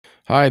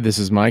Hi, this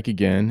is Mike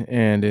again,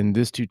 and in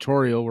this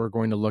tutorial, we're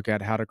going to look at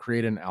how to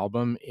create an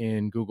album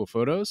in Google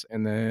Photos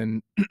and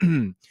then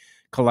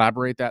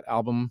collaborate that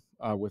album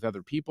with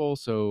other people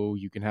so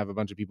you can have a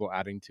bunch of people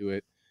adding to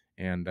it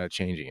and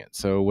changing it.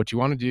 So, what you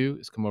want to do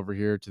is come over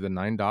here to the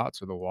nine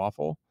dots or the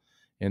waffle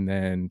and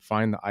then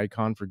find the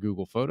icon for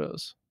Google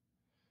Photos.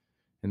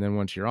 And then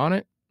once you're on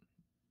it,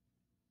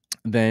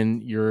 then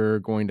you're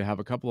going to have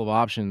a couple of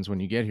options. When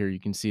you get here,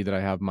 you can see that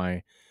I have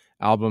my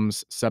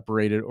albums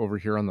separated over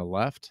here on the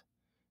left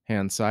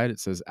hand side. It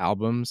says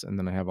albums, and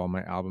then I have all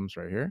my albums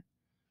right here.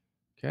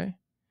 Okay.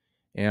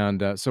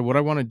 And so, what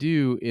I want to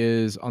do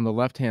is on the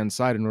left hand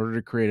side, in order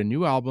to create a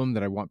new album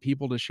that I want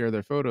people to share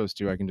their photos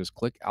to, I can just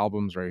click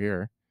albums right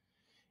here.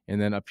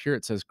 And then up here,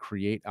 it says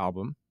create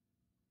album.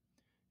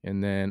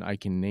 And then I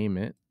can name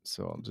it.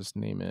 So, I'll just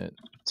name it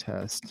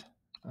test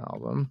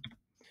album.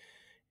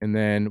 And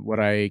then what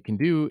I can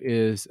do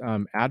is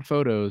add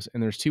photos.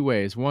 And there's two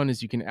ways. One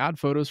is you can add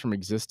photos from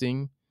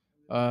existing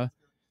uh,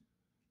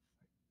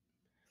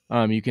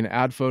 you can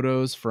add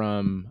photos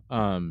from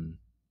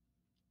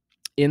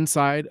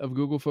inside of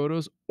Google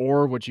Photos,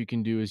 or what you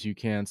can do is you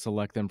can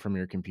select them from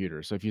your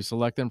computer. So if you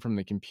select them from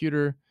the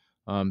computer,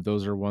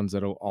 those are ones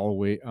that'll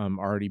always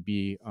already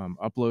be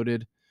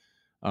uploaded.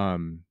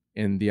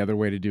 And the other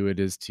way to do it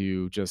is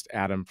to just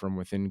add them from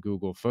within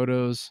Google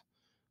Photos.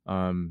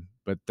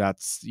 But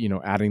that's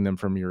adding them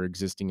from your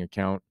existing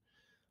account.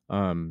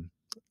 Um,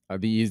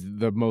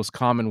 the most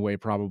common way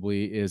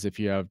probably is if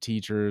you have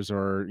teachers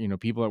or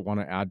people that want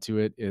to add to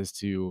it is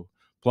to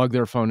plug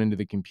their phone into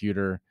the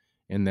computer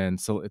and then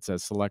so it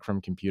says select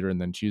from computer and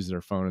then choose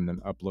their phone and then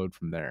upload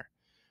from there.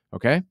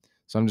 Okay,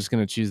 so I'm just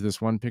going to choose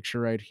this one picture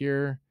right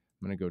here.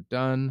 I'm going to go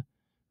done.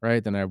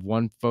 Right, then I have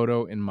one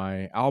photo in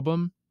my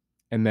album,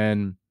 and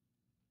then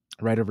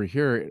right over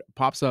here it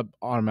pops up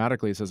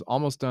automatically. It says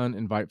almost done.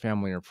 Invite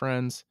family or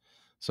friends.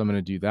 So I'm going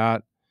to do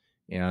that.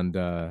 And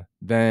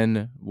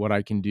then what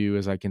I can do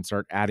is I can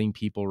start adding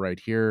people right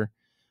here.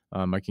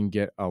 I can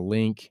get a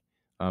link,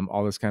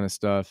 all this kind of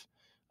stuff.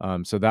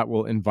 So that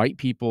will invite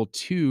people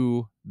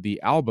to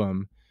the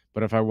album.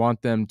 But if I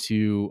want them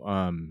to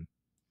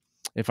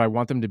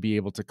be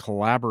able to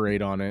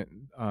collaborate on it,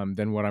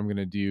 then what I'm going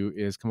to do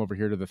is come over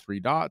here to the three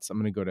dots. I'm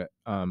going to go to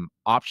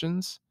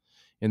options.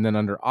 And then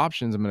under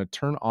options, I'm going to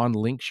turn on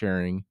link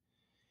sharing,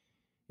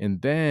 and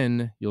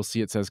then you'll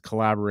see it says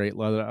collaborate,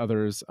 let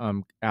others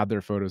add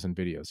their photos and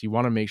videos. You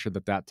want to make sure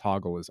that that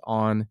toggle is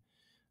on.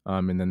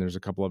 And then there's a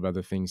couple of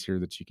other things here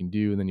that you can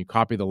do. And then you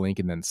copy the link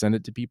and then send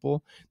it to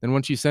people. Then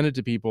once you send it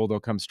to people,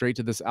 they'll come straight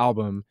to this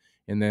album.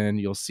 And then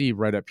you'll see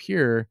right up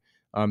here,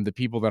 the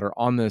people that are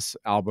on this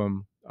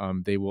album,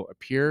 they will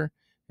appear.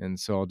 And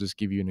so I'll just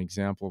give you an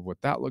example of what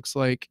that looks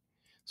like.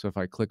 So if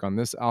I click on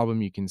this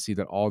album, you can see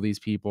that all these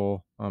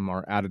people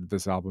are added to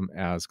this album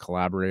as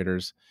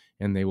collaborators,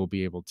 and they will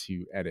be able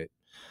to edit.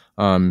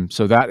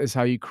 So that is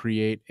how you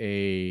create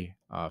a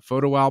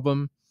photo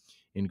album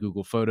in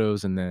Google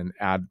Photos and then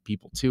add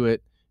people to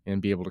it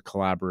and be able to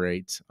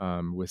collaborate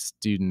with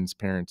students,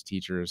 parents,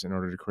 teachers in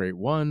order to create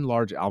one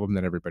large album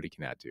that everybody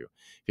can add to.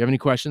 If you have any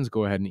questions,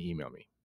 go ahead and email me.